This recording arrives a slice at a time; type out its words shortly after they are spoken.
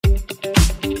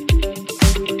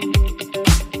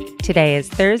Today is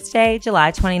Thursday,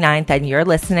 July 29th, and you're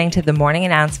listening to the morning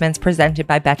announcements presented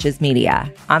by Betches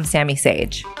Media. I'm Sammy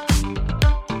Sage.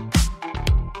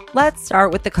 Let's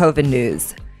start with the COVID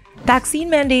news. Vaccine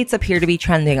mandates appear to be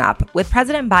trending up, with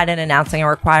President Biden announcing a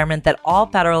requirement that all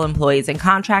federal employees and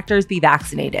contractors be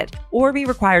vaccinated or be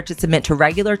required to submit to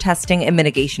regular testing and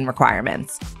mitigation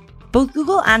requirements. Both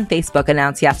Google and Facebook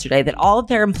announced yesterday that all of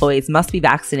their employees must be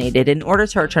vaccinated in order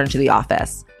to return to the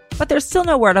office. But there's still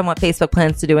no word on what Facebook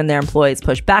plans to do when their employees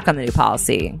push back on the new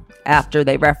policy, after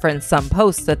they referenced some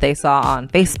posts that they saw on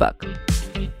Facebook.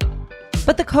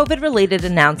 But the COVID-related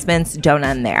announcements don't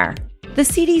end there. The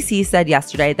CDC said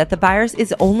yesterday that the virus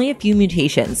is only a few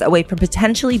mutations away from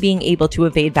potentially being able to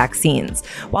evade vaccines,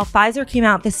 while Pfizer came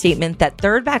out with a statement that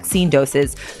third vaccine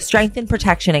doses strengthen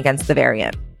protection against the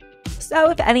variant.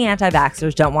 So if any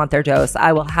anti-vaxxers don't want their dose,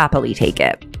 I will happily take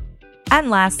it. And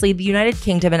lastly, the United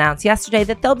Kingdom announced yesterday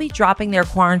that they'll be dropping their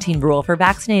quarantine rule for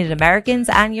vaccinated Americans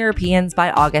and Europeans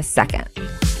by August 2nd.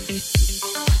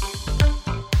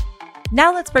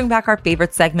 Now let's bring back our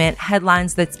favorite segment,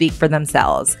 Headlines That Speak for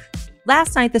Themselves.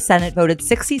 Last night, the Senate voted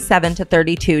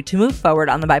 67-32 to move forward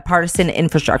on the bipartisan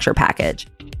infrastructure package.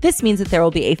 This means that there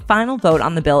will be a final vote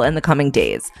on the bill in the coming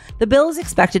days. The bill is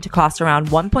expected to cost around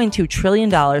 $1.2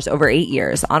 trillion over 8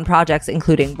 years on projects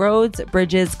including roads,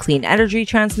 bridges, clean energy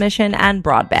transmission, and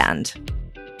broadband.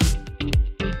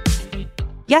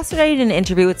 Yesterday, in an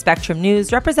interview with Spectrum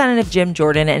News, Representative Jim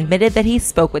Jordan admitted that he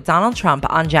spoke with Donald Trump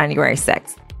on January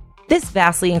 6th. This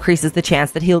vastly increases the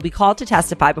chance that he will be called to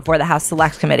testify before the House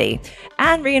Select Committee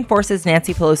and reinforces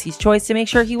Nancy Pelosi's choice to make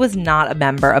sure he was not a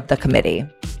member of the committee.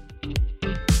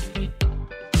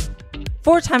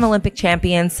 Four-time Olympic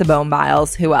champion Simone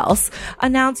Biles, who else,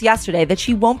 announced yesterday that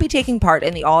she won't be taking part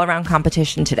in the all-around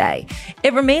competition today.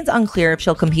 It remains unclear if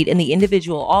she'll compete in the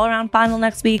individual all-around final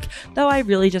next week, though I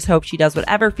really just hope she does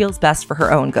whatever feels best for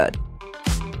her own good.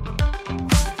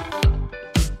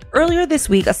 Earlier this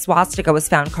week, a swastika was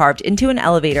found carved into an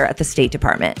elevator at the State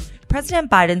Department.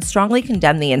 President Biden strongly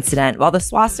condemned the incident, while the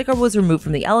swastika was removed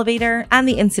from the elevator, and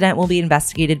the incident will be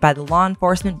investigated by the law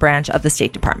enforcement branch of the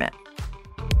State Department.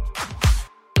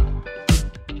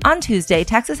 On Tuesday,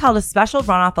 Texas held a special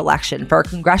runoff election for a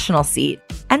congressional seat,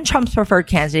 and Trump's preferred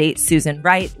candidate, Susan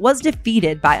Wright, was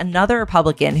defeated by another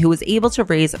Republican who was able to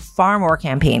raise far more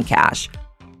campaign cash.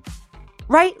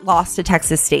 Wright lost to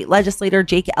Texas state legislator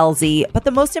Jake Ellzey, but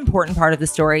the most important part of the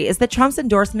story is that Trump's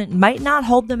endorsement might not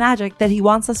hold the magic that he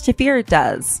wants us to fear it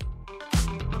does.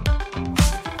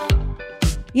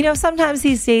 You know, sometimes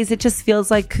these days it just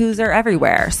feels like coups are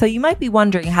everywhere, so you might be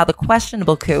wondering how the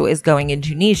questionable coup is going in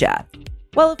Tunisia.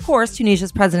 Well, of course,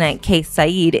 Tunisia's President Kais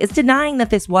Saied is denying that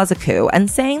this was a coup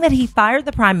and saying that he fired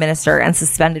the prime minister and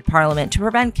suspended parliament to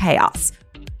prevent chaos.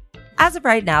 As of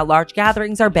right now, large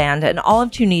gatherings are banned and all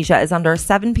of Tunisia is under a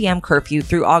 7 p.m. curfew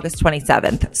through August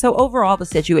 27th, so overall the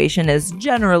situation is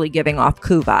generally giving off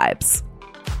coup vibes.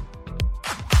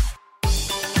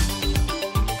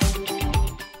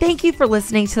 Thank you for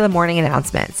listening to the morning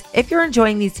announcements. If you're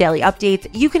enjoying these daily updates,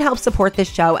 you can help support this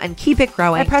show and keep it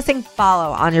growing by pressing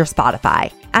follow on your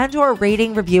Spotify and/or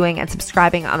rating, reviewing, and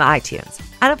subscribing on iTunes.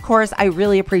 And of course, I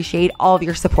really appreciate all of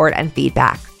your support and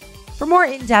feedback. For more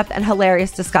in-depth and hilarious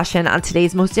discussion on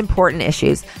today's most important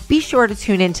issues, be sure to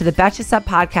tune in to the Betches Up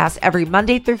podcast every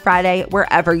Monday through Friday,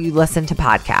 wherever you listen to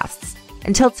podcasts.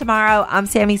 Until tomorrow, I'm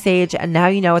Sammy Sage, and now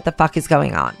you know what the fuck is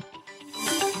going on.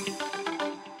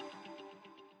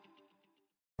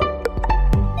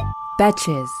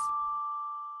 Betches.